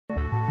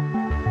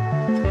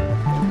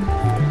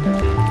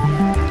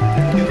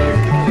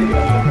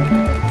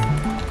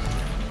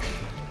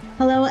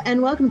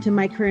and welcome to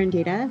My Career in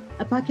Data,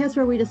 a podcast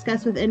where we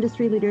discuss with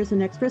industry leaders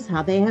and experts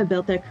how they have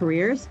built their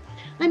careers.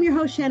 I'm your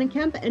host, Shannon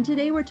Kemp, and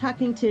today we're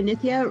talking to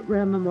Nithhyaa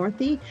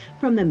Ramamoorthy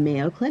from the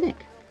Mayo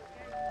Clinic.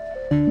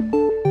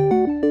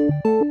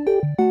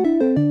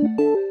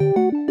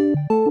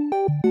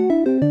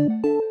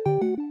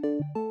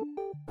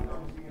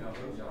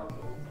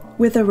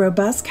 With a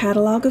robust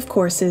catalog of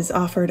courses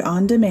offered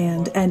on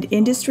demand and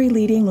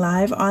industry-leading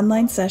live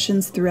online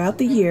sessions throughout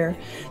the year,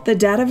 the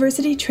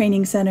DATAVERSITY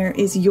Training Center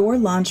is your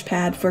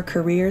launchpad for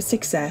career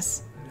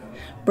success.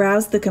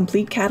 Browse the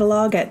complete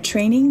catalog at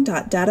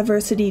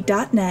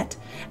training.dataversity.net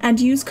and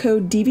use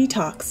code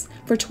DVTalks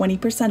for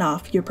 20%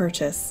 off your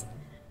purchase.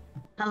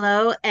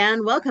 Hello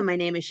and welcome. My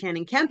name is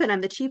Shannon Kemp, and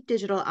I'm the Chief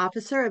Digital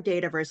Officer of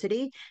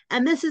DataVersity.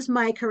 And this is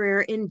My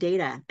Career in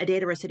Data, a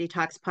DataVersity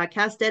Talks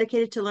podcast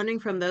dedicated to learning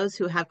from those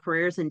who have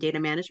careers in data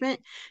management,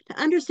 to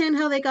understand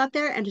how they got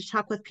there and to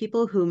talk with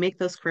people who make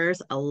those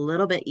careers a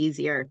little bit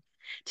easier.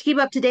 To keep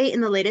up to date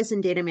in the latest in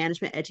data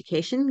management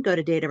education, go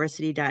to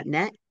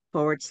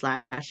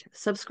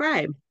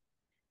dataversity.net/subscribe.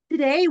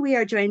 Today, we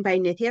are joined by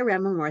Nithhyaa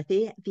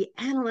Ramamoorthy, the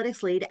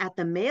analytics lead at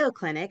the Mayo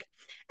Clinic.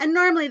 And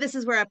normally this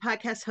is where a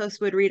podcast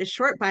host would read a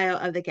short bio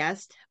of the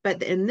guest,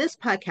 but in this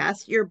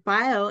podcast, your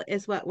bio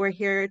is what we're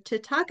here to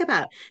talk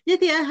about.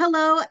 Nithhyaa,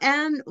 hello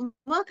and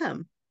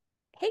welcome.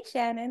 Hey,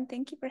 Shannon,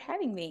 thank you for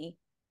having me.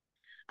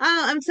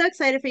 Oh, I'm so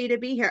excited for you to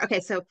be here. Okay,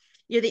 so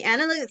you're the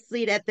analytics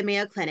lead at the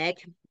Mayo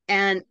Clinic,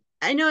 and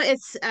I know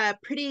it's a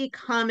pretty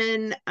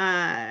common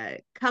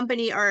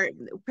company or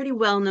pretty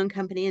well-known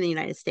company in the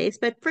United States,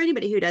 but for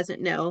anybody who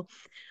doesn't know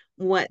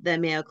what the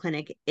Mayo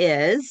Clinic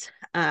is,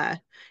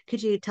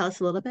 could you tell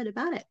us a little bit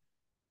about it?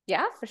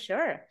 Yeah, for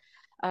sure.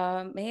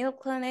 Mayo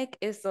Clinic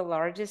is the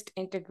largest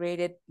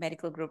integrated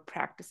medical group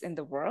practice in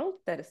the world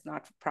that is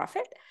not for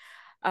profit.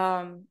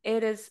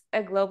 It is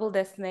a global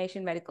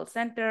destination medical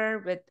center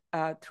with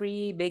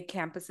 3 big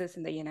campuses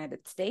in the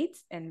United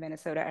States in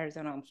Minnesota,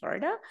 Arizona, and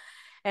Florida,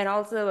 and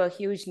also a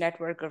huge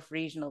network of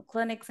regional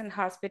clinics and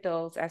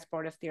hospitals as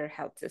part of their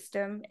health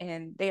system.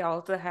 And they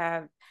also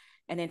have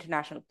an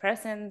international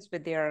presence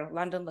with their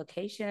London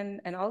location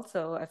and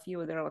also a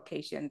few other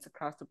locations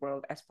across the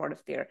world as part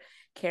of their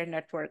care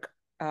network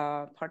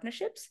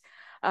partnerships.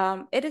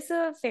 It is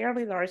a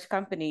fairly large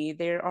company.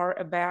 There are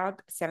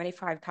about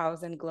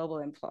 75,000 global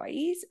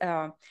employees.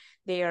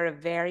 They are a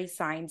very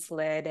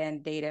science-led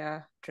and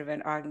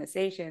data-driven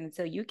organization.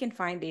 So you can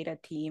find data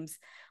teams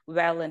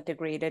well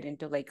integrated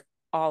into like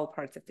all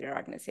parts of their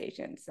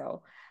organization.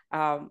 So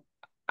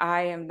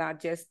I am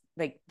not just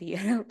like the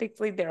analytics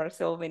lead. There are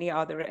so many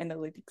other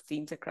analytics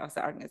teams across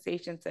the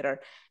organizations that are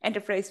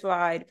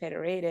enterprise-wide,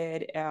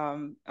 federated,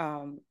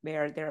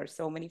 where there are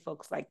so many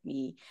folks like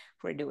me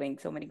who are doing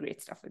so many great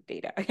stuff with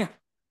data.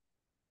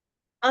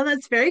 Oh,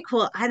 that's very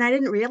cool. And I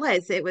didn't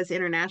realize it was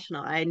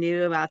international. I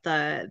knew about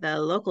the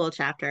local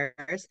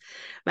chapters,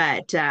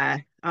 but oh,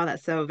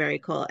 that's so very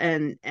cool.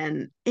 And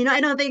I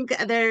don't think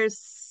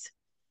there's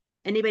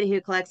anybody who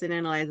collects and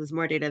analyzes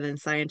more data than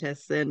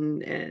scientists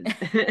and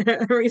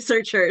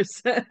researchers.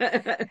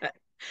 That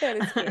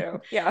is true.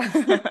 Yeah.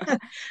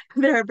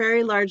 There are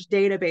very large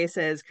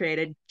databases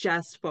created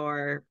just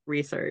for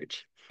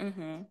research.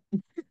 Mm-hmm.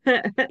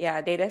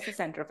 Yeah, data is the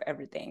center of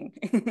everything.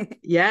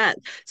 Yeah.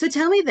 So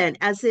tell me then,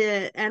 as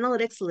an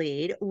analytics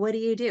lead, what do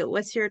you do?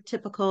 What's your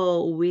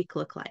typical week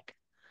look like?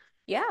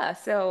 Yeah,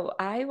 so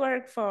I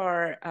work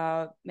for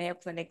Mayo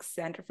Clinic's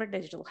Center for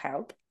Digital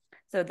Health.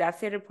 So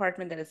that's a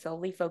department that is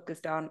solely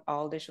focused on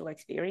all digital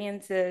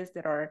experiences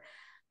that are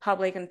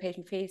public and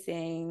patient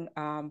facing,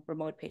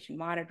 remote patient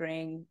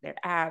monitoring, their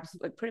apps,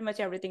 like pretty much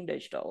everything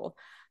digital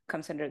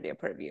comes under their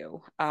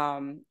purview.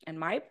 And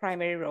my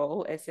primary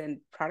role is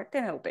in product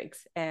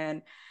analytics,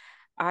 and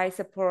I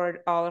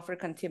support all of our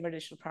consumer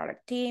digital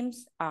product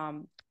teams.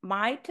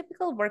 My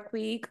typical work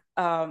week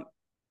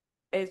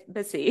is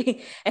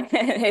busy and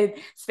it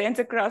spans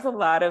across a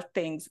lot of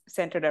things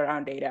centered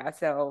around data.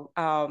 So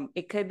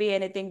it could be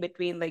anything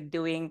between like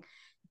doing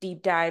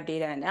deep dive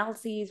data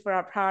analyses for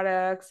our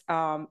products.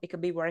 It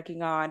could be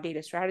working on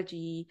data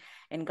strategy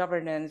and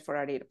governance for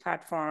our data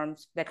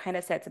platforms that kind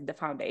of sets up the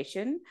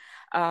foundation,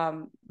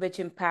 which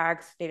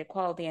impacts data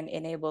quality and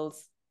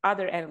enables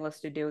other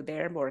analysts to do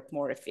their work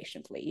more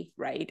efficiently,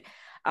 right?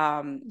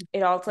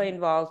 It also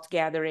involves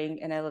gathering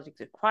analytics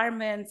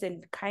requirements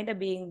and kind of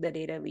being the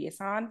data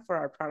liaison for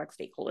our product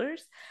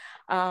stakeholders.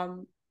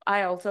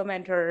 I also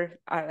mentor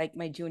like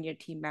my junior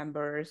team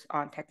members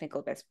on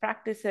technical best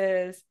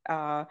practices,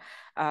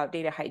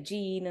 data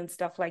hygiene and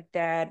stuff like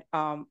that.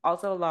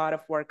 Also a lot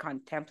of work on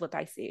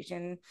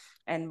templatization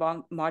and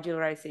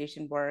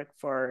modularization work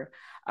for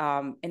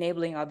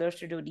enabling others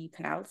to do deep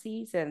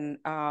analyses and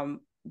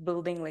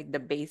building like the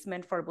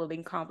basement for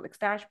building complex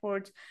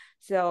dashboards.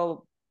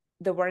 So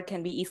the work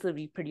can be easily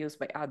reproduced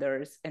by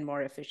others and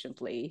more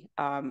efficiently.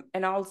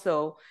 And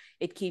also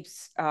it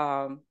keeps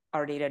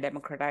our data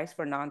democratized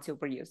for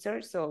non-super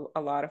users. So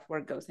a lot of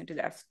work goes into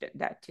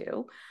that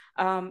too.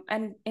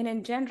 And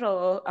in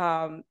general,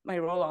 my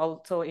role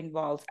also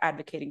involves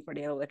advocating for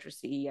data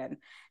literacy and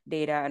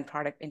data and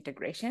product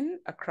integration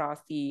across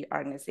the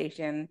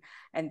organization.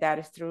 And that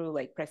is through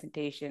like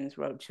presentations,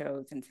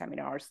 roadshows, and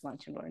seminars,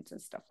 lunch and learns,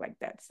 and stuff like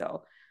that.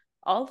 So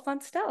all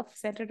fun stuff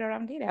centered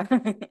around data.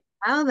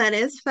 Oh, that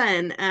is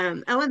fun.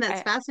 Oh, and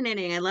that's I,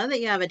 fascinating. I love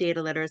that you have a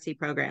data literacy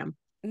program.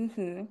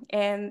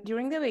 And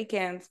during the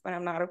weekends when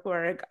I'm not at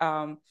work,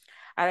 I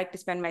like to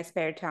spend my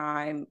spare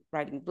time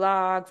writing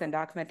blogs and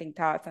documenting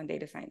thoughts on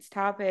data science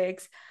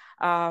topics.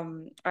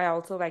 I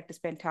also like to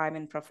spend time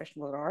in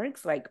professional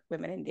orgs like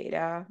Women in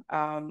Data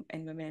and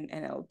Women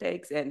in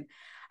Analytics. And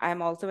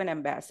I'm also an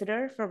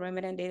ambassador for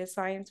Women in Data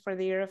Science for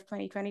the year of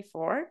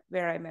 2024,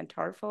 where I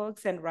mentor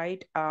folks and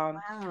write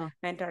Wow.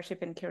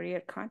 mentorship and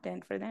career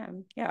content for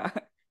them. Yeah.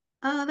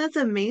 Oh, that's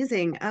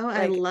amazing. Oh,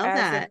 I Like love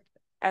that.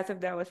 as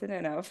if that wasn't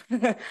enough.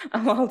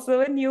 I'm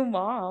also a new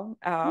mom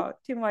Oh,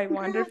 to my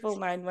wonderful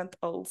congrats.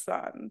 9-month-old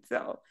son.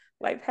 So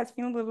life has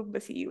been a little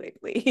busy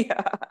lately.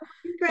 Yeah. Yeah.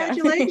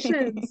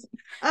 Congratulations.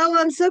 Oh,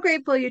 I'm so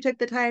grateful you took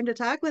the time to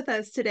talk with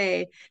us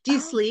today. Do you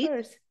Oh, of sleep?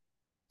 course.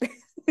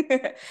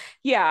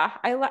 Yeah,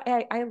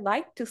 I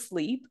like to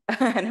sleep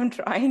and I'm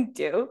trying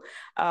to.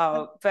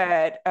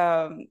 But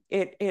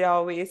it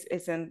always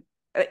isn't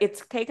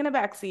it's taken a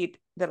back seat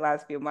the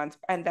last few months,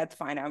 and that's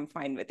fine. I'm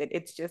fine with it.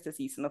 It's just a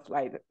season of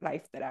life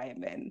that I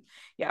am in.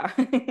 Yeah.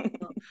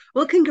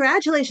 Well,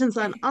 congratulations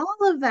on all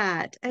of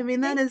that. I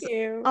mean, that Thank is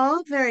you.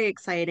 all very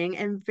exciting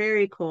and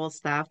very cool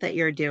stuff that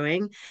you're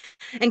doing,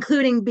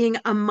 including being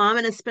a mom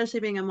and especially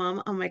being a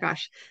mom. Oh my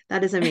gosh,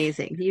 that is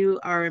amazing. You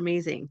are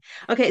amazing.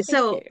 Okay, Thank you.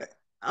 so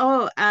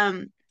oh,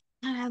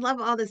 I love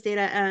all this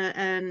data,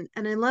 and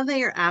I love that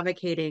you're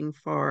advocating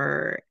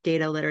for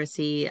data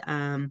literacy.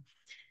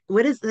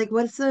 What is like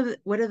what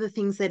are the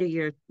things that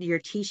you're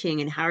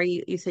teaching, and how are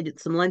you said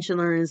it's some lunch and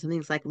learns and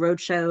things like road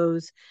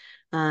shows,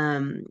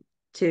 um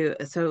to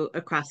so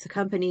across the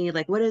company,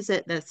 like what is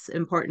it that's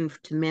important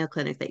to the Mayo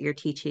Clinic that you're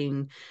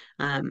teaching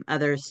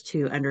others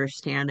to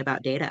understand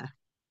about data?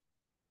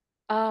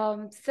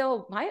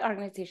 So my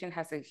organization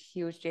has a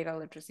huge data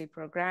literacy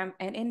program,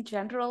 and in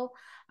general,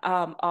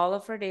 all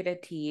of our data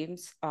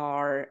teams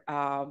are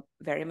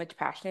very much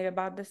passionate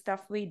about the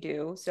stuff we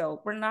do.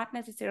 So we're not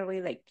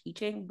necessarily like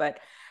teaching, but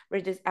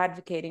we're just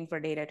advocating for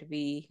data to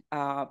be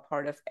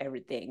part of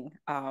everything,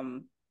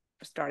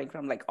 starting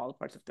from like all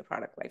parts of the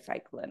product life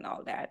cycle and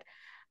all that.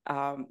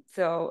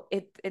 So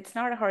it's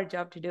not a hard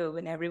job to do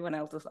when everyone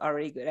else is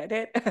already good at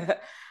it.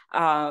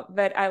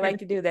 But I like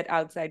to do that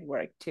outside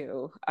work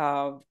too,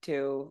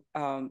 to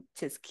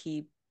just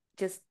keep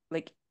just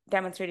like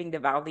demonstrating the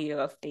value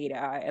of data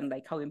and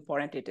like how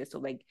important it is to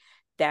like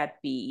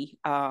that be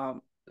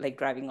like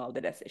driving all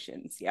the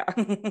decisions. Yeah.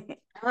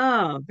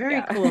 Oh, very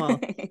Yeah. cool.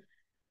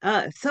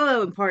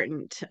 So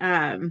important.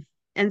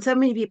 And so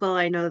many people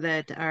I know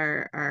that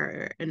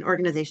are in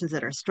organizations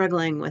that are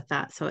struggling with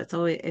that. So it's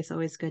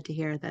always good to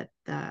hear that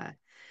that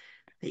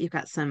you've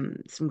got some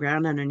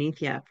ground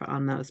underneath you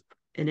on those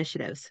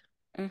initiatives.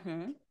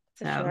 Mm-hmm.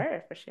 For So, all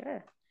sure, for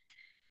sure.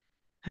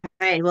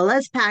 right, well,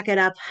 let's pack it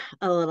up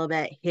a little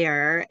bit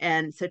here.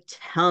 And so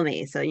tell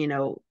me,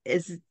 so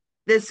is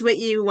this what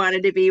you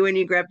wanted to be when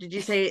you grew up? Did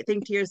you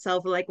think to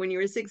yourself like when you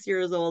were 6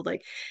 years old,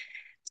 like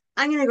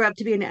I'm gonna grow up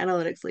to be an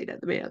analytics lead at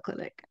the Mayo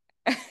Clinic?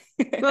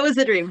 What was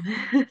the dream?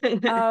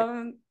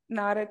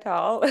 Not at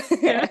all.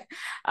 Yeah.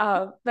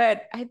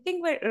 But I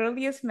think my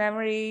earliest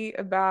memory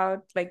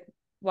about like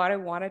what I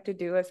wanted to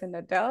do as an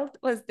adult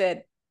was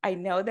that I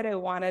know that I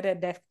wanted a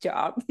desk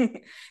job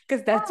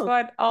because that's Oh,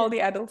 what all yeah. the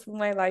adults in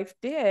my life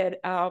did.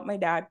 My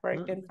dad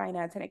worked in Oh,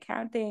 finance and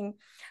accounting.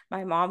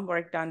 My mom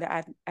worked on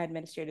the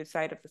administrative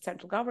side of the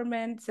central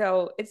government.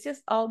 So it's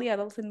just all the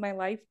adults in my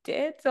life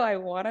did. So I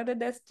wanted a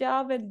desk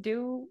job and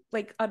do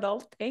like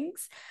adult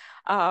things.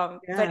 yeah.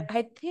 But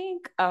I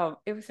think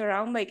it was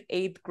around like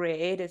eighth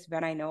grade is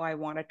when I know I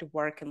wanted to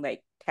work in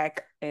like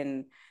tech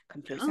and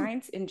computer Oh,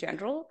 science in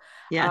general.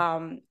 yeah.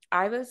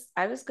 I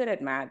was good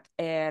at math,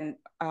 and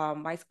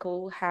my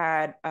school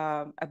had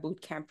a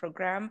boot camp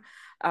program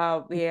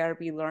where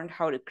we learned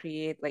how to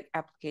create like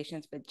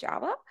applications with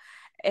Java.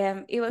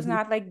 And it was Mhm.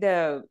 not like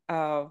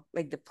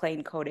the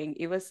plain coding.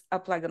 It was a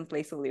plug and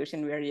play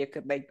solution where you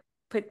could like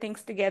put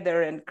things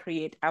together and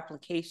create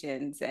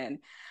applications. And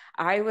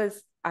I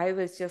was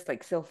just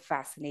like so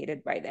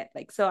fascinated by that.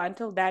 Like so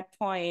until that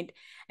point,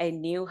 I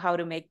knew how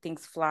to make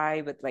things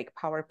fly with like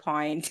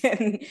PowerPoint,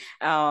 and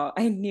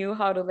I knew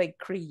how to like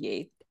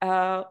create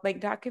like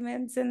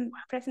documents and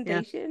Yeah.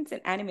 presentations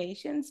and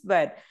animations.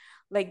 But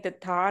like the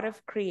thought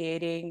of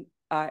creating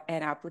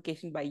an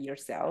application by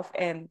yourself,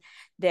 and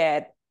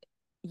that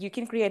you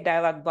can create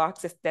dialog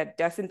boxes that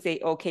doesn't say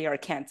okay or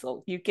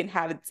cancel. You can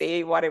have it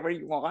say whatever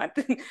you want.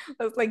 It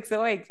was like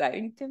so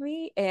exciting to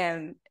me.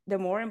 And the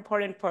more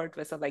important part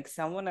was that like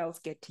someone else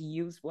get to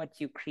use what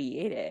you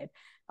created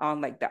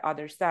on like the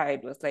other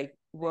side was like,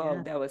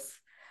 whoa, Yeah.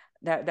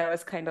 that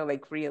was kind of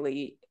like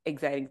really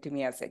exciting to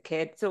me as a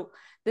kid. So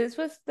this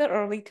was the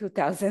early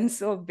 2000s.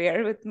 So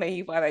bear with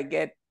me while I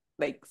get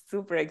like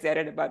super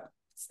excited about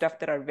stuff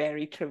that are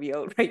very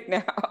trivial right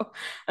now.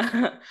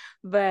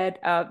 But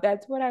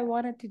that's what I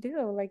wanted to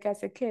do. Like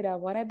as a kid, I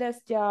wanted this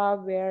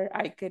job where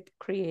I could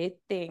create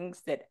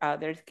things that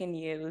others can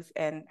use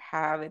and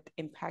have it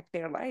impact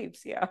their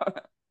lives. Yeah.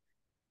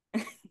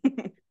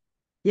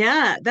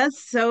 Yeah,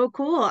 that's so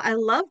cool. I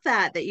love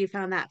that you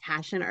found that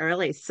passion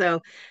early.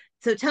 So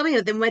tell me,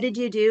 then what did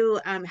you do?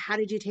 How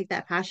did you take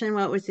that passion?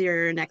 What was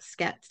your next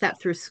step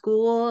through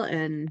school?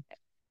 And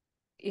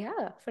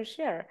Yeah, for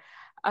sure.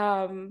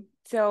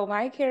 So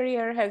my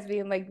career has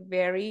been like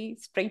very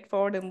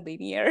straightforward and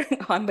linear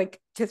on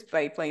like just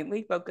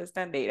plainly focused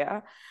on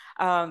data.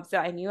 So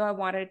I knew I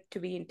wanted to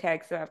be in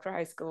tech. So after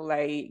high school,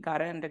 I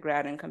got an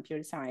undergrad in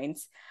computer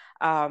science.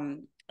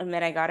 And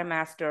then I got a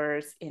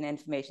master's in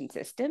information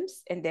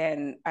systems. And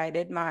then I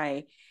did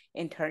my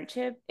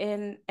internship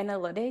in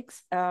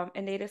analytics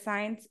and data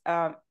science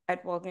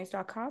at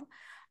Walgreens.com.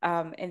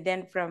 And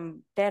then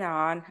from then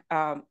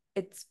on,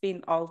 it's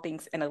been all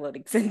things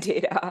analytics and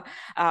data.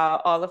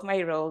 All of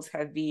my roles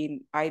have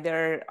been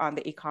either on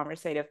the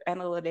e-commerce side of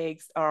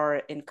analytics or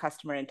in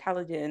customer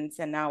intelligence.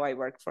 And now I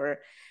work for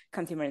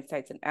consumer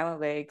insights and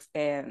analytics.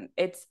 And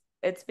it's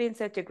been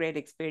such a great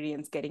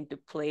experience getting to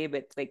play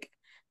with like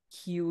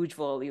huge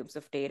volumes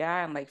of data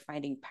and like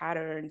finding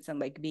patterns and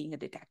like being a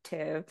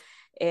detective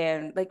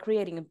and like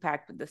creating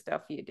impact with the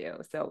stuff you do.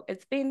 So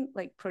it's been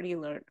like pretty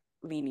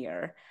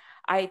linear.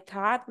 I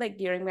thought like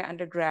during my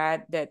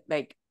undergrad that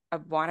like I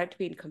wanted to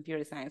be in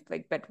computer science,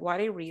 like, but what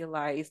I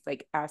realized,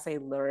 like, as I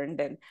learned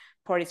and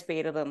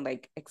participated in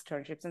like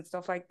externships and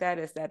stuff like that,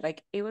 is that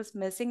like it was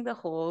missing the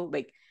whole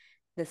like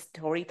the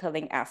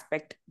storytelling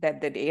aspect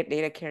that the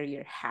data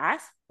carrier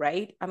has,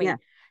 right? I yeah, mean,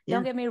 yeah.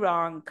 don't get me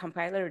wrong,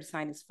 compiler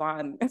design is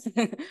fun,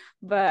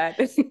 but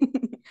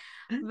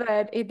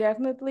but it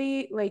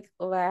definitely like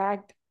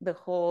lacked the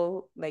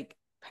whole like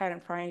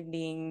pattern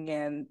finding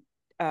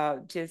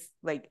and just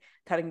like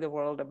telling the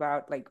world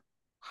about like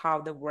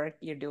how the work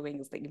you're doing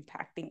is like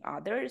impacting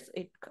others.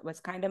 It was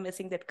kind of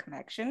missing that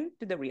connection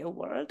to the real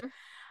world.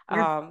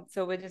 Yeah.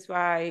 So which is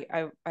why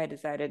I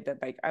decided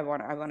that like I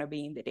want to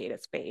be in the data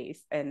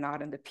space and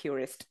not in the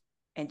purest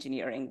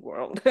engineering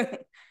world.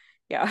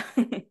 Yeah.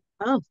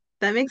 Oh,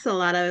 that makes a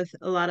lot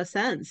of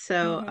sense.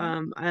 So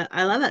Hmm.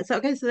 I love that. So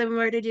okay, so then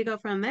where did you go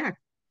from there?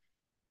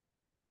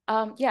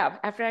 Yeah,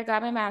 after I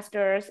got my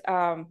master's,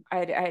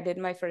 I did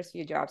my first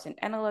few jobs in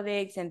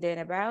analytics, and then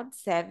about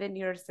 7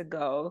 years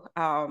ago,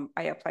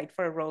 I applied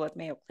for a role at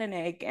Mayo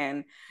Clinic,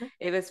 and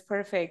it was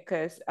perfect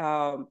because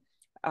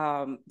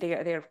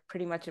they're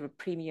pretty much a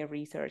premier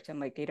research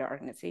and like data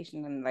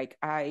organization, and like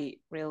I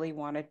really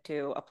wanted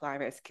to apply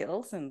my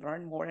skills and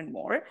learn more and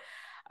more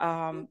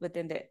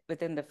within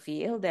the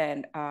field,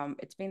 and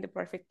it's been the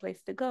perfect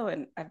place to go,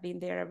 and I've been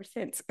there ever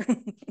since.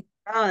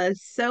 Oh,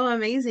 that's so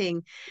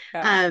amazing.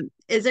 Yeah.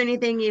 Is there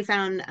anything you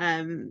found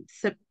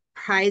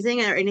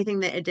surprising or anything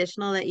that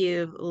additional that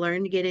you've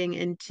learned getting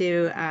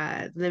into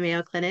the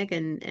Mayo Clinic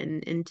and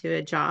into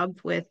a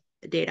job with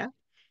data?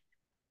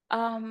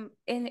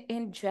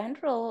 In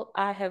general,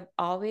 I have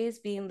always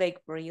been like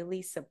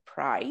really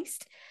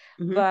surprised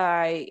Hmm.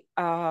 by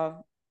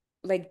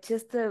like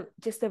just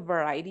the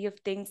variety of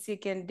things you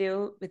can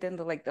do within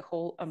the like the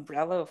whole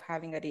umbrella of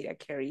having a data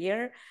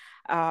career.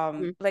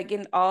 Like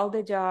in all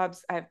the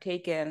jobs I've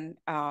taken,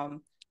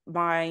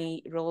 my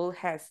role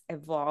has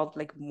evolved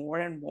like more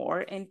and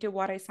more into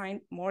what I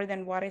signed more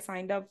than what I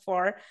signed up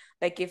for.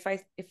 Like if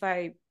I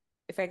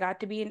got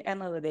to be in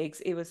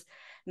analytics, it was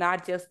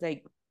not just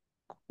like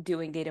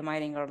doing data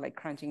mining or like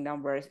crunching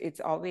numbers.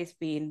 It's always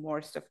been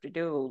more stuff to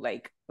do,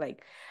 like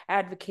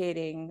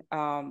advocating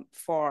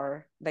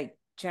for like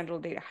general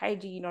data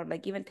hygiene, or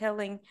like even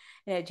telling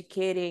and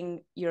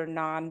educating your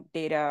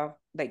non-data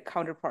like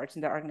counterparts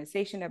in the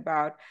organization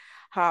about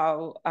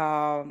how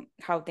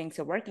things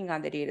are working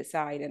on the data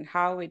side and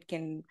how it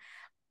can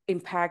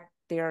impact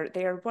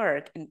their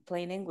work in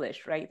plain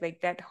English, right?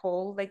 Like that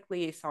whole like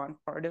liaison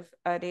part of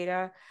a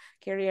data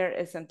career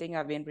is something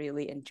I've been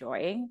really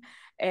enjoying.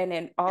 And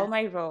in all Yeah.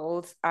 my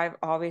roles, I've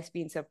always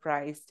been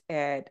surprised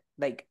at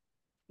like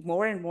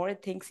more and more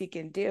things you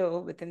can do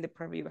within the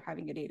purview of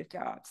having a data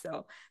job.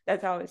 So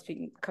that's always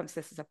been comes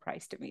as a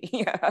surprise to me.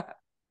 Yeah.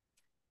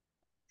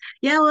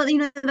 Yeah, well,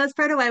 that's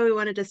part of why we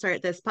wanted to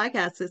start this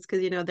podcast is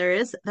because,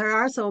 there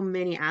are so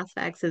many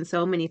aspects and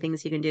so many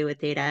things you can do with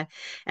data.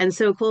 And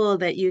so cool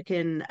that you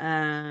can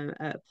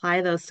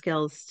apply those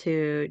skills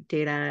to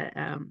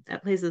data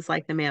at places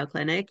like the Mayo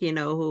Clinic,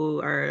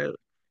 who are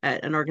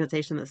at an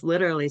organization that's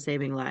literally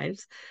saving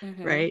lives,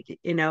 Mm-hmm. right?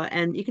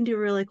 And you can do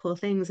really cool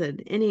things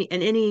in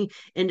any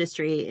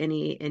industry,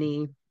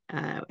 anywhere,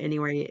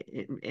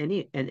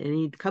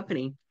 any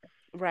company.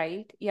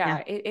 Right.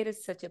 Yeah. Yeah. It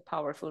is such a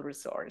powerful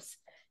resource.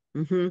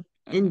 Hmm. Mhm.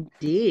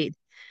 Indeed.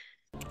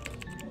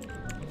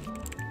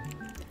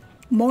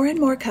 More and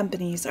more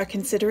companies are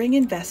considering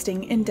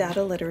investing in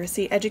data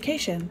literacy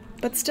education,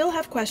 but still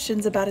have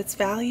questions about its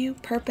value,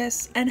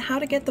 purpose, and how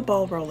to get the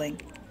ball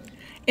rolling.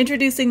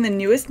 Introducing the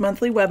newest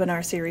monthly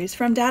webinar series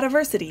from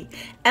DATAVERSITY,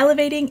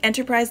 Elevating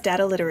Enterprise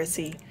Data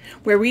Literacy,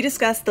 where we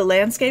discuss the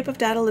landscape of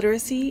data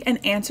literacy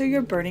and answer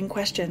your burning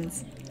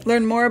questions.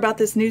 Learn more about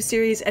this new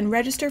series and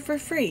register for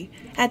free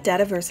at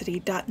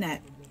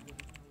dataversity.net.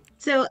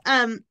 So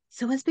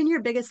what's been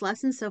your biggest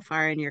lesson so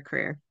far in your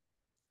career?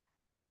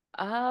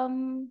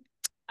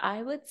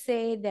 I would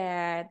say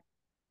that,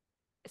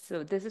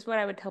 so this is what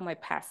I would tell my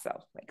past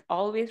self, like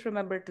always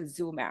remember to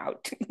zoom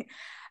out.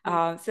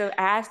 So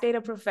as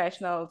data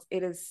professionals,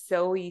 it is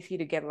so easy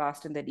to get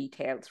lost in the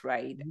details,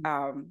 right?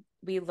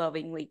 We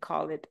lovingly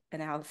call it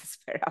analysis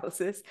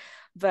paralysis,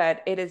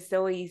 but it is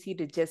so easy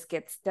to just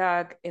get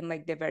stuck in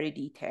like the very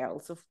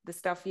details of the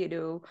stuff you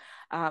do.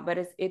 But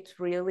it's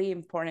really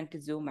important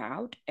to zoom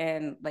out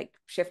and like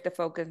shift the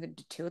focus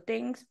into two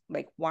things.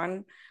 Like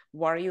one,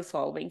 what are you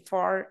solving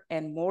for?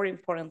 And more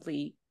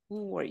importantly,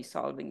 who are you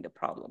solving the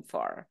problem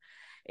for?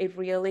 It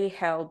really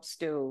helps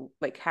to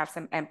like have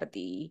some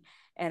empathy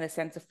and a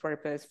sense of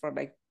purpose for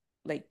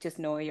like just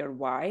know your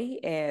why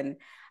and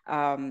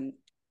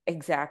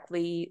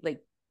exactly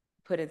like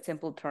put in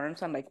simple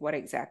terms on like what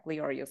exactly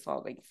are you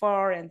solving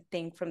for and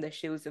think from the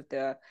shoes of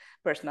the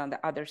person on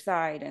the other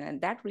side,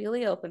 and that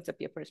really opens up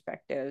your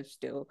perspectives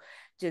to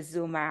just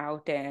zoom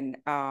out and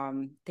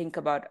think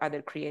about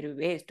other creative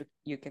ways to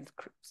you can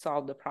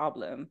solve the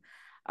problem.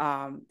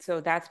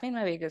 So that's been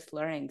my biggest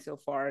learning so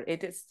far.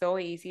 It is so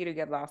easy to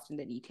get lost in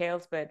the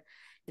details, but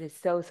it is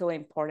so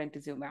important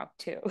to zoom out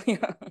too.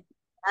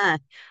 Yeah,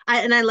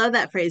 I love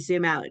that phrase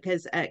 "zoom out"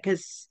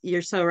 because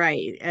you're so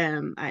right.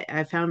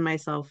 I found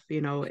myself,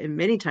 in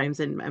many times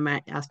in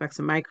my aspects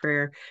of my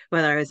career,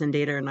 whether I was in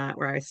data or not,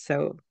 where I was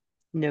so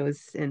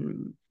nose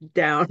and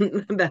down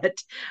that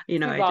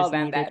We've I all just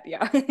done needed. that,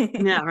 yeah.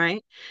 Yeah,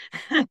 right.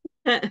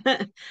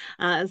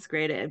 That's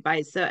great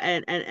advice. So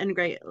and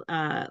great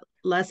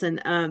lesson.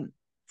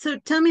 So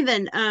tell me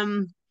then, I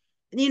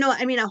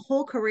mean, a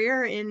whole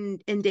career in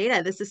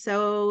data. This is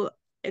so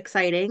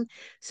exciting.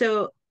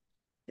 So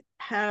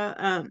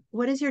how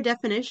what is your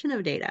definition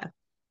of data?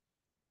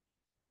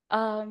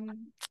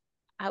 um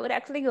I would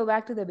actually go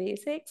back to the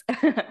basics.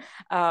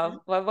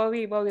 What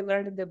we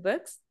learned in the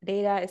books,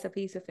 data is a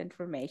piece of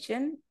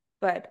information,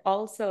 but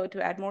also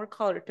to add more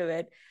color to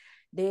it,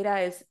 data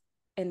is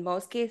in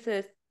most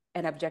cases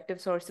an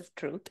objective source of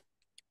truth,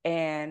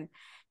 and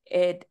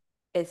it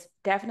is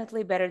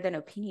definitely better than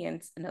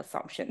opinions and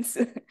assumptions,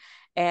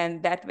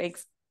 and that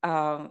makes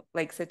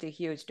like such a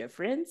huge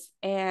difference.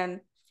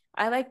 And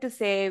I like to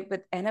say,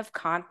 with enough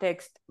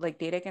context, like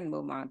data can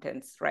move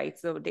mountains, right?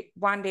 So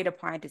one data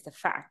point is a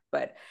fact,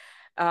 but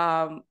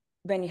um,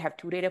 when you have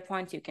two data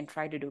points, you can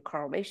try to do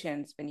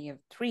correlations. When you have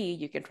three,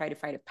 you can try to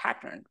find a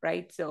pattern,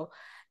 right? So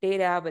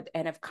data with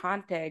enough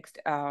context,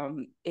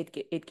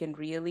 it can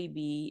really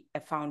be a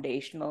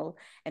foundational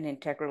and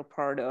integral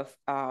part of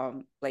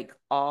like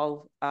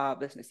all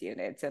business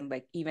units and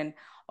like even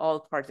all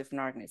parts of an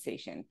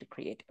organization to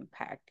create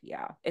impact.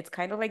 Yeah, it's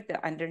kind of like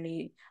the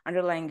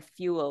underlying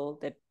fuel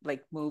that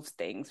like moves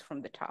things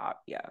from the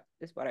top. Yeah,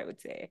 is what I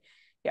would say.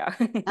 Yeah.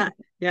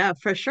 Yeah,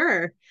 for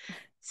sure.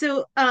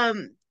 So,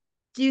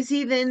 do you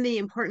see then the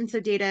importance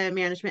of data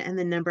management and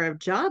the number of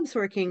jobs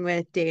working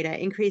with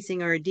data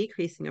increasing or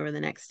decreasing over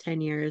the next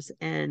 10 years,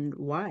 and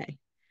why?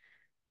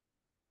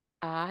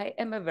 I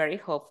am a very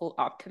hopeful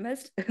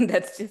optimist.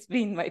 That's just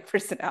been my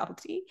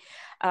personality.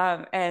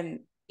 And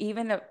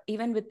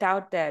even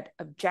without that,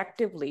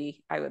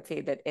 objectively, I would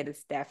say that it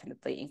is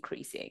definitely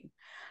increasing.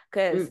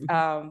 Because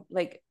Mm-hmm.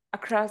 like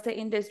across the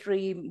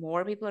industry,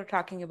 more people are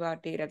talking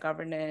about data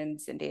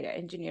governance and data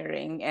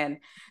engineering, and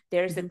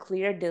there's a Mm-hmm.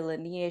 clear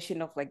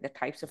delineation of like the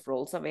types of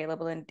roles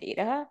available in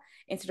data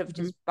instead of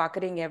just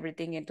bucketing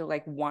everything into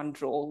like one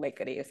role, like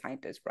a data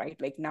scientist, right?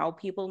 Like now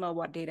people know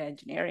what data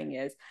engineering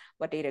is,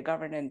 what data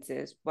governance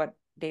is, what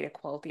data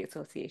quality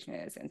association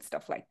is, and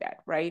stuff like that,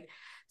 right?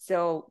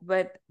 So,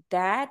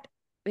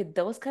 with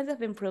those kinds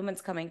of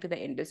improvements coming to the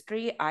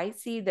industry, I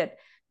see that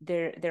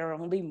there are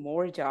only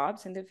more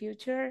jobs in the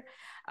future.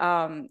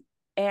 Um,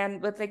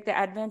 and with like the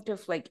advent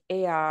of like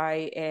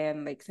AI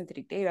and like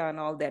synthetic data and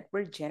all that,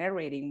 we're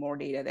generating more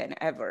data than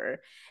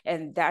ever,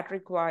 and that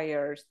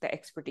requires the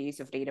expertise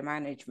of data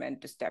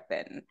management to step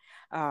in,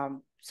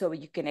 so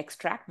you can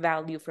extract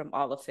value from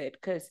all of it.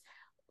 Because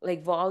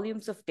like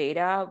volumes of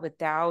data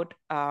without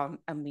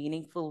a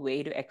meaningful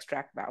way to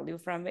extract value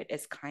from it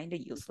is kind of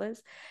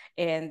useless,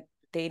 and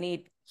they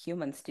need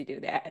humans to do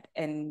that,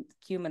 and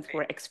humans who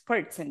are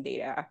experts in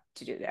data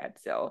to do that.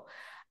 So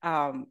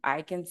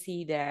I can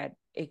see that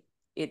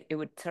it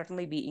would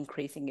certainly be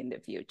increasing in the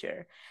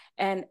future.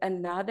 And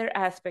another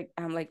aspect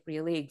I'm like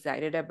really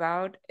excited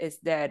about is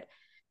that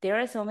there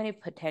are so many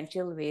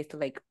potential ways to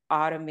like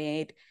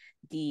automate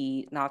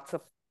the not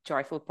so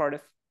joyful part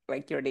of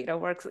like your data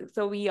works.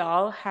 So we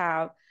all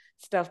have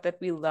stuff that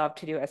we love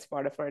to do as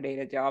part of our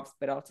data jobs,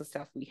 but also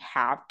stuff we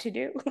have to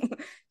do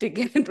to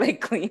get like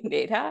clean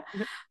data,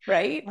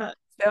 right? Uh,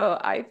 So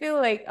I feel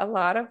like a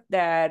lot of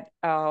that,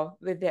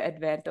 with the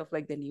advent of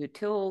like the new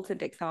tools and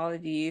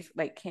technologies,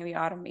 like can be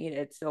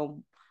automated.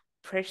 So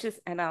precious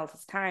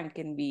analysis time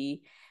can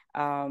be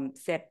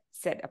set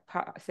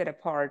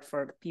apart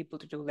for people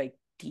to do like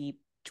deep,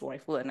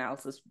 joyful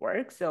analysis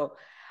work. So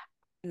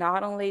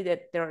not only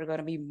that there are going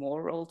to be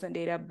more roles in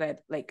data, but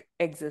like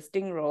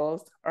existing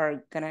roles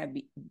are gonna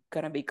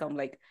become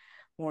like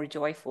more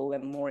joyful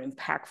and more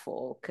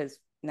impactful because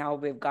now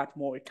we've got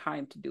more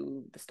time to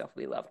do the stuff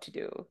we love to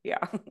do. Yeah.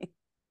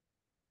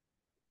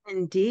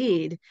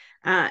 Indeed.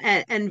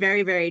 And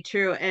very, very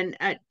true. And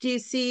do you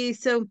see,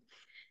 so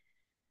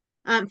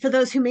for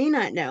those who may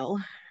not know,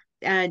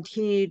 can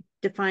you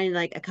define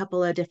like a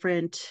couple of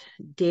different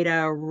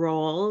data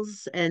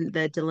roles and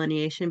the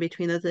delineation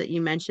between those that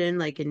you mentioned,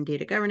 like in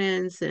data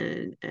governance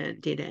and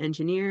data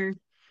engineer?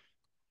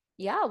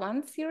 Yeah,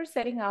 once you're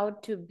setting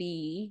out to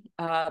be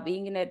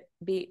being in it,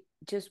 be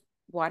just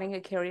wanting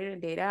a career in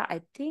data,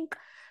 I think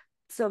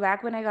so.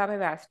 Back when I got my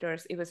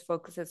master's, it was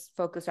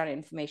focused on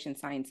information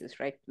sciences,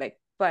 right? Like,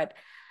 but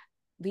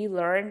we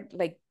learned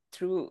like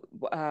through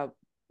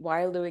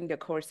while doing the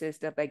courses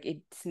that like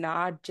it's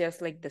not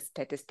just like the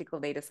statistical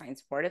data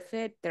science part of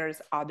it.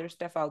 There's other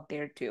stuff out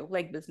there too,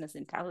 like business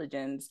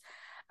intelligence.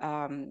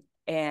 And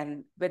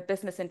with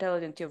business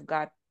intelligence, you've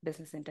got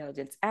business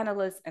intelligence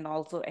analysts and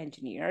also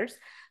engineers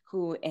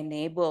who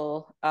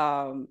enable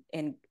all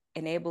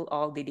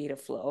the data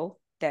flow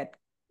that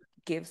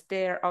gives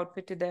their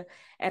output to the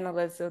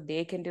analysts so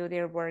they can do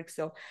their work.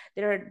 So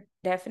there are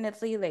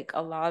definitely like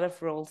a lot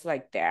of roles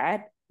like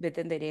that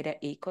within the data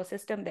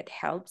ecosystem that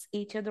helps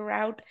each other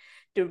out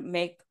to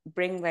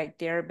bring like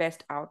their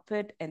best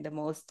output and the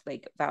most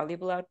like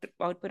valuable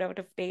output out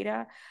of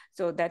data.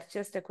 So that's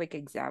just a quick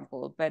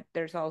example, but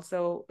there's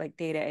also like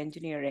data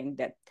engineering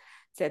that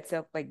sets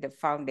up like the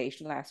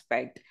foundational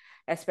aspect,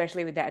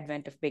 especially with the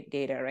advent of big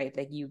data, right?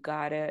 Like you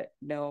gotta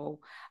know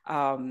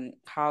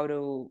how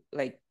to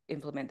like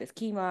implement the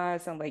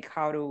schemas and like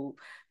how to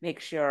make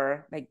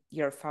sure like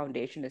your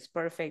foundation is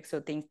perfect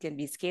so things can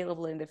be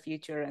scalable in the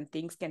future and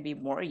things can be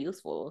more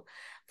useful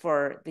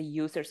for the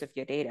users of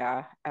your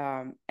data,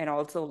 and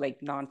also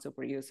like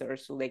non-super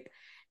users who like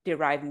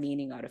derive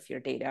meaning out of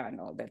your data and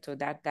all that. So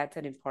that's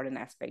an important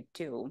aspect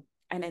too.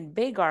 And in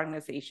big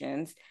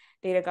organizations,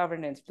 data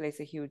governance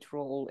plays a huge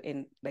role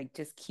in like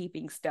just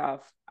keeping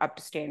stuff up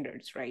to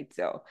standards, right?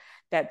 So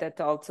that's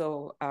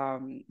also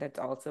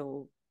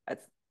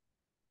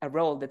a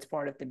role that's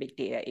part of the big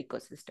data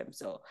ecosystem.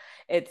 So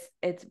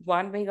it's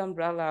one big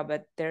umbrella,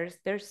 but there's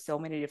so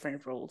many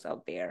different roles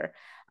out there,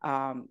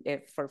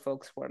 if for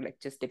folks who are like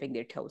just dipping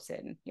their toes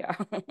in. Yeah.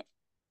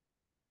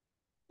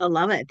 I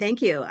love it.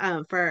 Thank you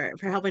for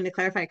helping to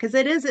clarify because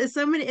it's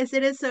so many it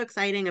is so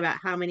exciting about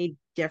how many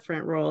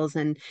different roles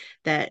and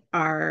that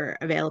are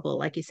available,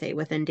 like you say,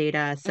 within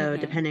data. So Mm-hmm.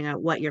 depending on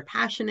what your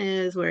passion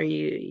is, where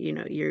you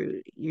know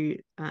you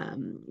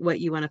what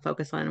you want to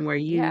focus on, where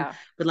you Yeah.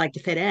 would like to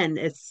fit in,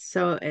 it's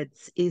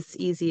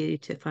easy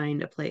to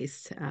find a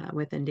place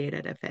within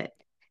data to fit.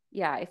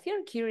 Yeah, if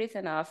you're curious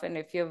enough and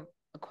if you've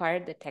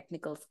acquired the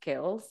technical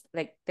skills,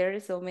 like there are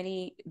so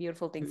many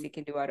beautiful things you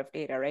can do out of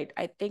data, right?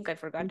 I think I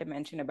forgot to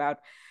mention about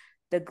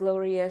the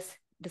glorious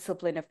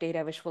discipline of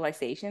data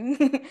visualization.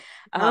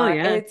 Oh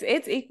yeah.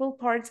 It's equal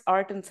parts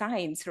art and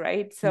science,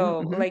 right?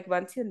 So Mm-hmm. like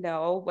once you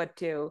know what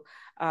to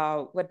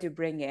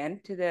bring in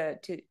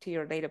to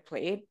your data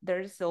plate,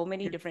 there's so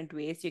many different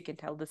ways you can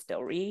tell the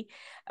story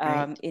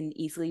Right. in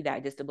easily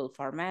digestible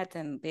formats,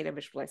 and data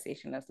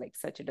visualization is like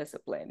such a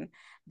discipline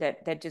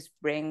that just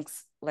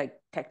brings like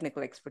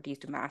technical expertise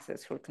to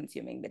masses who are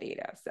consuming the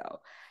data. So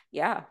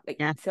yeah, like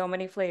Yeah. so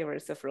many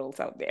flavors of roles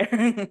out there.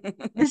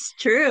 It's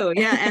true.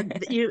 Yeah.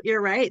 And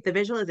you're right. The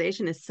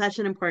visualization is such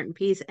an important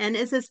piece and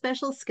is a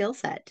special skill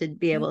set to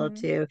be able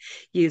Mm-hmm. to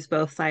use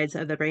both sides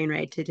of the brain,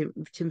 right?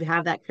 To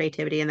have that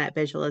creativity and that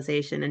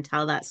visualization and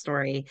tell that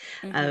story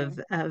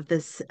Mm-hmm. of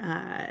this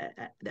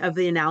of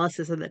the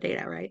analysis of the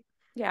data, right?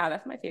 Yeah,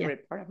 that's my Yeah.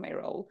 favorite part of my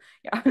role.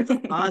 Yeah. That's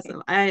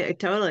awesome. I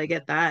totally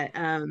get that.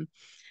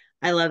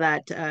 I love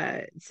that.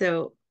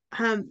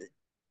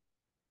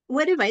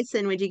 What advice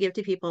then would you give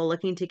to people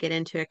looking to get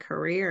into a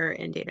career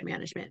in data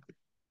management?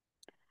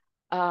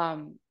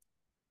 um,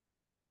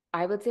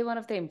 I would say one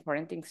of the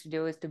important things to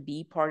do is to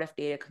be part of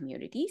data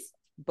communities,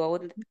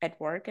 both Mhm. at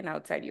work and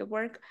outside your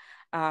work.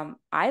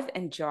 I've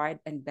enjoyed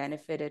and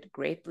benefited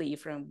greatly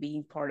from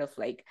being part of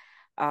like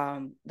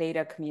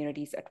data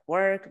communities at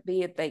work,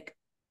 be it like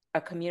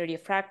a community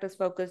of practice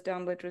focused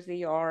on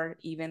literacy or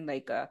even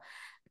like a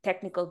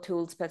technical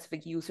tool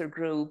specific user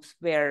groups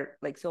where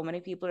like so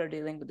many people are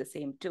dealing with the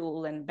same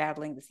tool and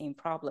battling the same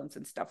problems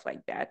and stuff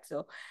like that.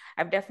 So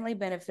I've definitely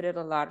benefited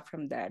a lot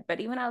from that. But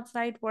even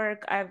outside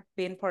work, I've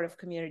been part of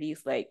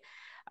communities like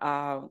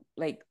the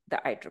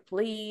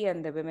IEEE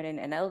and the Women in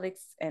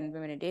Analytics and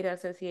Women in Data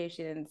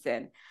Associations.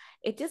 And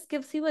it just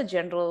gives you a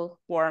general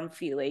warm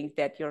feeling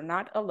that you're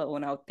not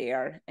alone out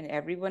there and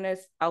everyone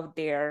is out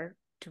there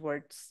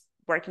towards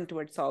working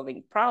towards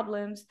solving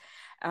problems.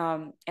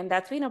 And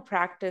that's been a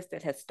practice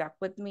that has stuck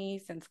with me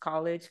since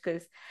college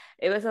because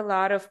it was a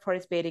lot of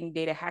participating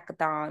data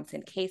hackathons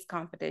and case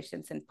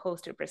competitions and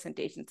poster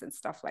presentations and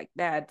stuff like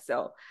that.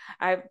 So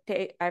I've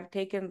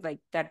taken like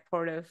that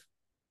part of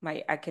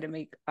my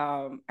academic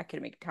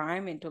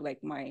time into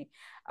like my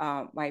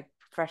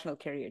professional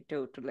career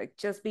too, to like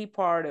just be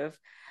part of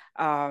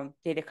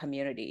data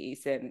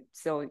communities, and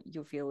so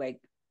you feel like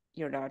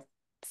you're not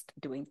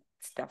doing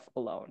stuff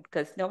alone,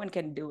 because no one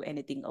can do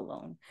anything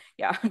alone.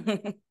 Yeah.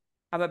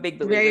 I'm a big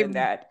believer Very in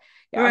that.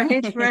 Yeah.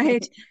 right,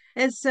 right.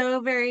 It's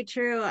so very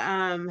true.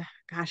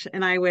 Gosh,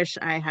 and I wish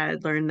I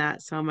had learned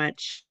that so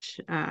much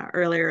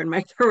earlier in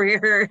my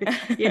career.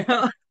 You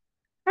know,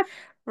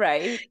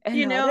 Right.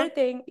 you know, Another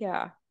thing,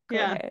 yeah, go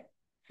yeah. ahead.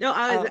 No,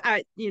 Uh,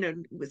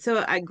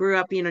 so I grew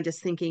up,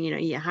 just thinking,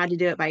 you had to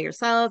do it by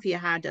yourself. You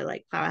had to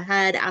like plow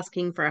ahead.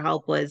 Asking for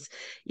help was,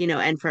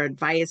 and for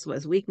advice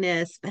was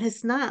weakness, but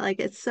it's not like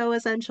it's so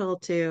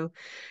essential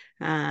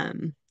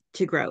um,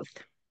 to growth.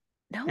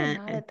 no, not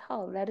And at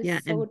all. That is yeah,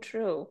 so and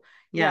true.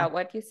 yeah, Yeah,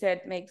 what you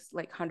said makes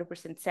like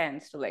 100%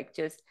 sense to like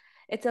just,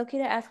 it's okay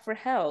to ask for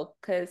help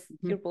because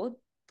mhm, you're both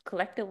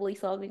collectively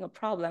solving a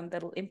problem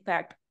that'll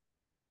impact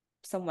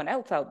someone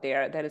else out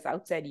there that is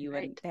outside you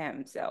and right.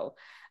 them. So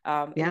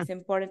it Yeah. is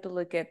important to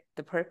look at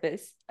the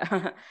purpose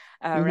Hmm.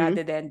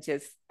 rather than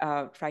just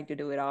trying to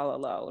do it all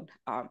alone.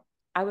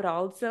 I would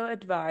also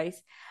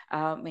advise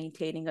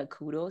maintaining a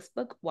kudos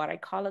book, what I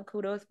call a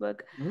kudos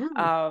book.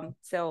 Oh,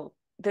 So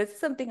this is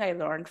something I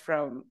learned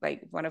from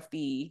like one of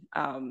the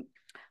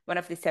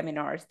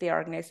seminars they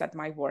organized at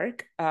my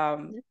work.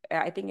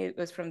 I think it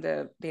was from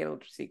the data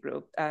literacy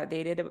group.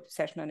 They did a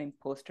session on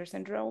imposter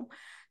syndrome.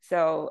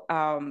 So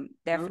oh.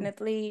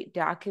 definitely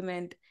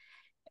document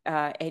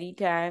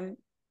anytime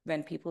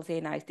when people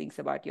say nice things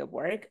about your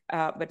work,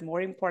 but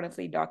more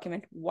importantly,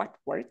 document what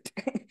worked.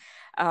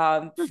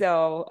 You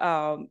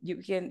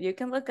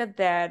can look at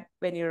that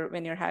when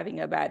you're having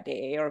a bad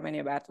day or when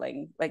you're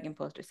battling like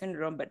imposter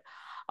syndrome, but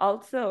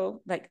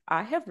also like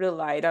I have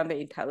relied on the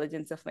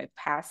intelligence of my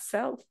past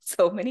self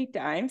so many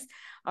times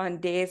on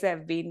days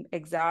I've been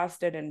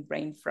exhausted and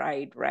brain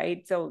fried,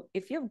 right? So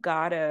if you've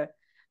got a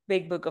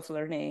big book of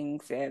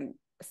learnings and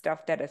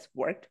stuff that has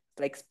worked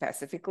like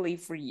specifically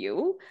for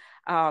you,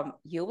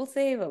 you will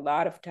save a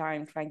lot of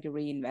time trying to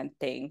reinvent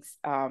things,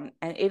 and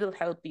it'll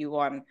help you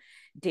on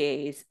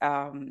days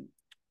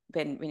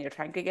when you're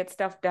trying to get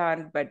stuff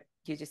done but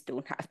you just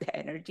don't have the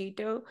energy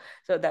to.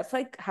 So that's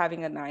like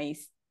having a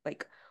nice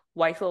like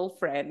wise old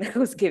friend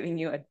who's giving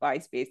you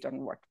advice based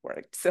on what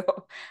worked. So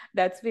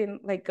that's been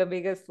like the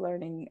biggest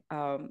learning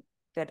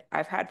that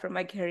I've had from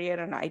my career,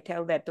 and I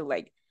tell that to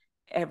like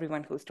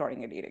everyone who's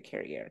starting a data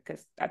career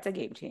because that's a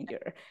game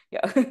changer.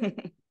 Yeah.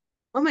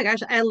 Oh my gosh,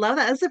 I love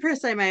that. That's the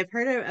first time I've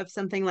heard of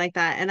something like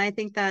that, and I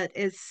think that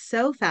is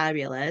so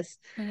fabulous.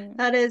 Mhm.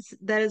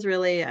 That is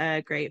really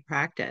a great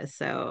practice.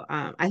 So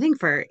I think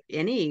for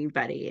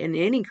anybody in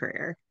any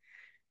career,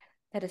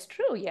 That is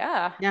true.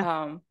 Yeah.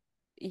 yeah,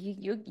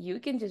 You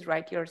can just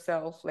write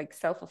yourself like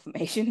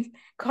self-affirmation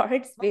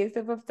cards based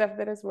off of stuff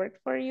that has worked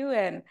for you,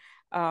 and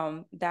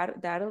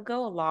that'll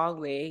go a long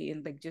way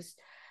in like just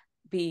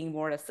being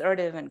more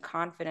assertive and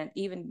confident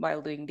even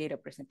while doing data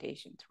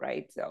presentations,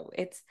 right? So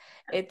it's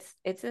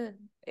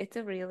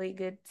a really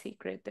good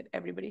secret that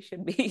everybody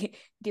should be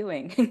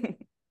doing.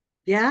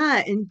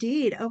 yeah,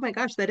 indeed. Oh my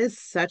gosh, that is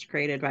such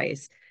great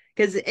advice.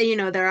 Because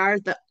there are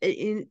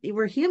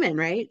we're human,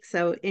 right?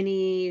 So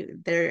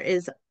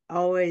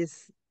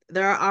always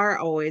there are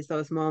always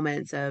those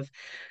moments of,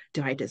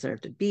 do I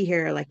deserve to be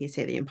here? Like you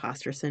say, the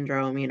imposter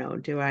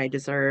syndrome, do I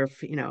deserve,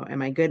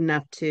 am I good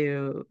enough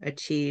to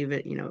achieve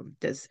it?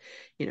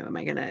 Am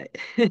I gonna,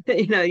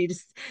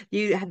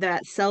 you have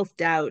that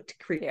self-doubt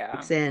Yeah.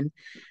 creeps in.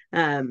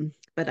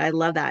 But I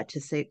love that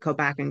to say, go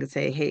back and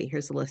say, hey,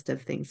 here's a list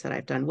of things that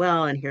I've done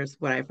well, and here's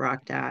what I've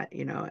rocked at,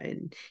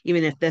 and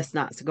even if this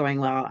not going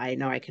well, I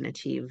know I can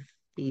achieve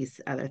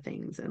these other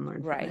things and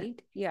learn from it.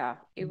 Right. Yeah.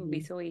 It would be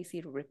Mhm. so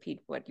easy to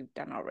repeat what you've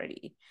done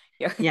already.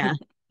 Yeah. Yeah,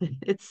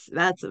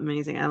 that's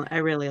amazing. I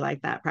really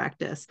like that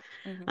practice.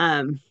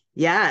 Mhm.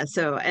 Yeah.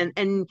 So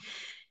and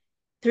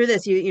through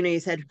this, you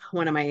said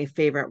one of my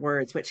favorite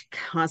words, which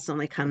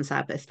constantly comes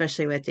up,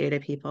 especially with data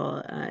people,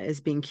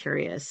 is being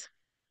curious.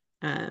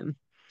 Um,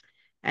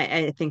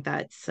 I think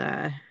that's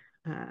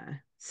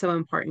so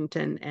important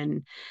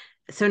and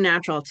so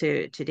natural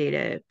to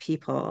data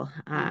people.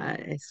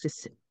 Mhm. It's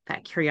just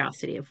that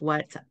curiosity of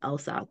what's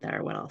else out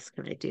there, what else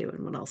can I do,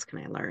 and what else can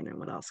I learn, and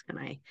what else can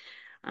I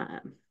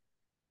um,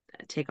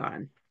 take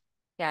on.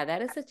 Yeah,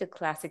 that is such a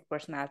classic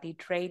personality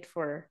trait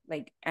for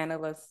like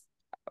analysts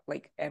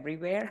like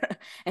everywhere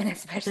and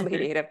especially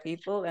data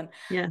people. And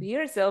Yeah, we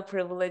are so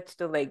privileged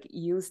to like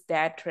use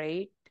that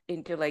trait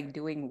into like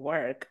doing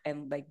work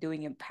and like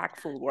doing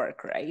impactful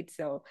work, right?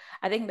 So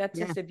I think that's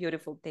yeah, just a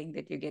beautiful thing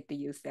that you get to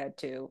use that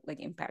to like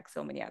impact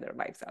so many other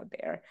lives out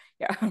there.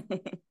 Yeah.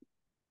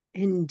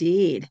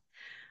 indeed.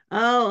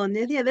 Oh,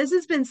 Nithya, this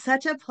has been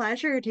such a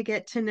pleasure to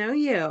get to know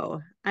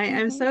you.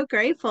 I'm Mhm. so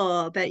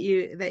grateful that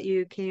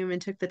you came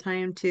and took the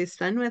time to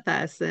spend with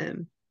us.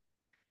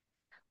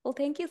 Well,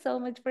 thank you so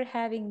much for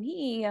having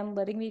me and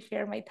letting me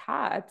share my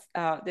thoughts.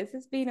 This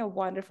has been a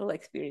wonderful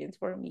experience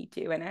for me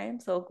too, and I am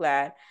so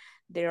glad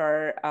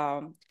there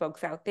are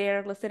folks out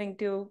there listening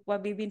to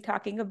what we've been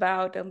talking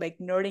about and like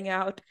nerding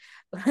out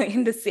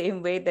in the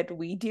same way that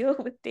we deal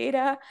with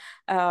data.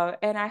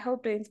 And I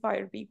hope to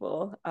inspire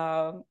people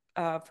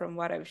from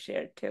what I've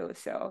shared too.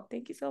 So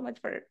thank you so much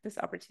for this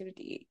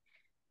opportunity.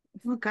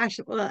 Oh gosh.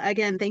 Well,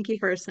 again, thank you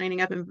for signing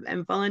up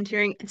and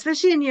volunteering,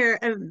 especially in your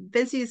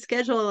busy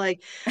schedule.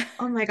 Like,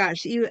 oh my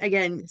gosh, you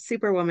again,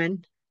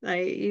 superwoman.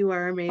 You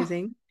are Oh,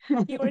 amazing.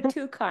 you are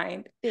too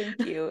kind. Thank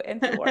you.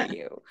 And so are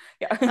you.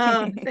 Yeah.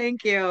 Oh,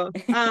 thank you.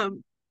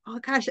 Oh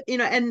gosh,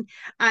 and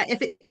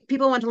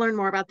people want to learn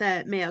more about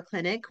the Mayo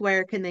Clinic,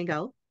 where can they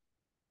go?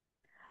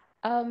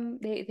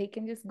 They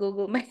can just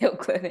Google Mayo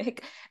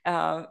Clinic.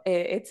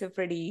 It's a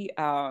pretty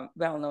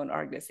well-known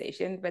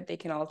organization, but they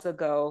can also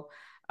go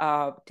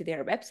to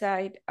their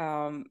website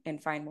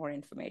and find more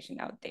information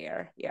out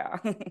there. Yeah.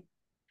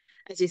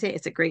 As you say,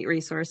 it's a great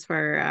resource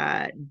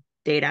for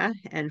data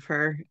and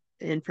for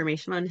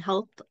information on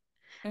health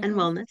and Mm-hmm.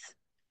 wellness.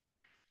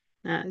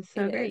 It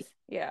So great. is.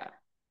 Yeah.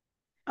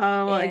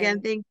 Oh, well,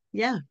 again, And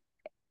yeah.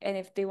 and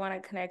if they want to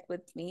connect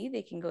with me,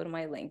 they can go to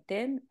my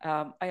LinkedIn.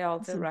 I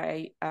also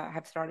Awesome.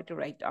 have started to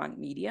write on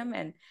Medium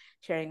and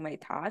sharing my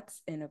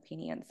thoughts and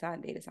opinions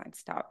on data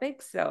science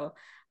topics. So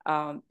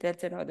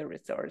that's another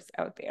resource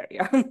out there.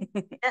 Yeah.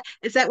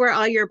 Is that where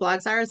all your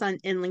blogs are, is on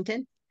in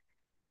LinkedIn?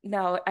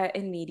 No,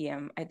 in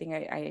Medium. I think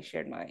I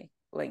shared my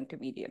link to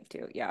Medium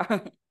too. Yeah.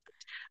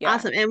 Yeah.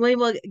 Awesome. And we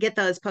will get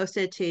those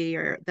posted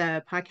to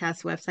the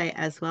podcast website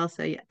as well,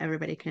 so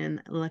everybody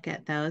can look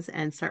at those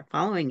and start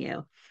following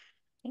you.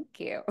 Thank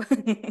you.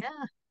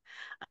 Yeah.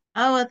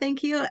 Oh, well,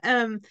 thank you.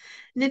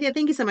 Nithhyaa,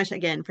 thank you so much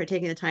again for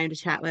taking the time to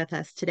chat with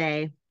us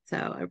today. So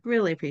I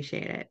really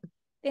appreciate it.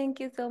 Thank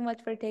you so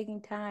much for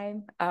taking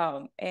time.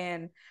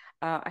 And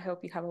I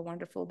hope you have a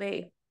wonderful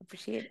day.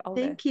 Appreciate all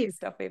the Thank you.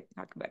 stuff we've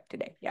talked about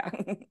today. Yeah.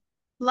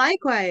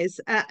 Likewise.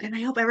 And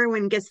I hope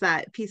everyone gets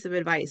that piece of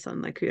advice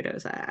on the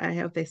kudos. I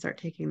hope they start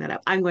taking that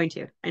up. I'm going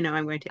to. I know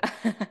I'm going to.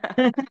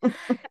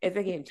 It's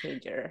a game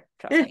changer.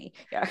 Trust me.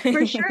 Yeah.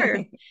 For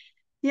sure.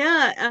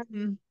 Yeah,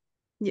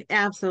 yeah,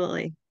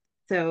 absolutely.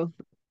 So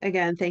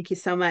again, thank you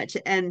so much.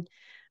 And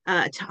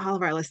to all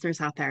of our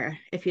listeners out there,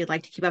 if you'd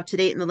like to keep up to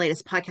date in the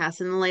latest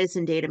podcasts and the latest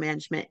in data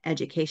management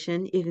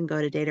education, you can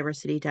go to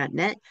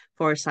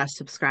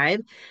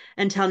dataversity.net/subscribe.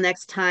 Until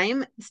next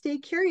time, stay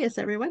curious,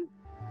 everyone.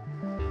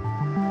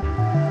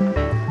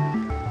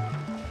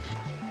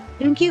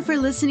 Thank you for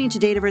listening to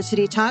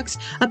DATAVERSITY Talks,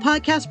 a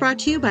podcast brought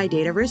to you by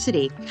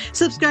DATAVERSITY.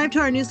 Subscribe to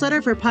our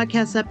newsletter for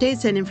podcast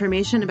updates and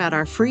information about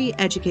our free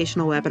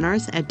educational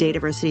webinars at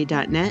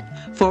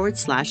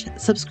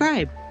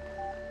dataversity.net/subscribe.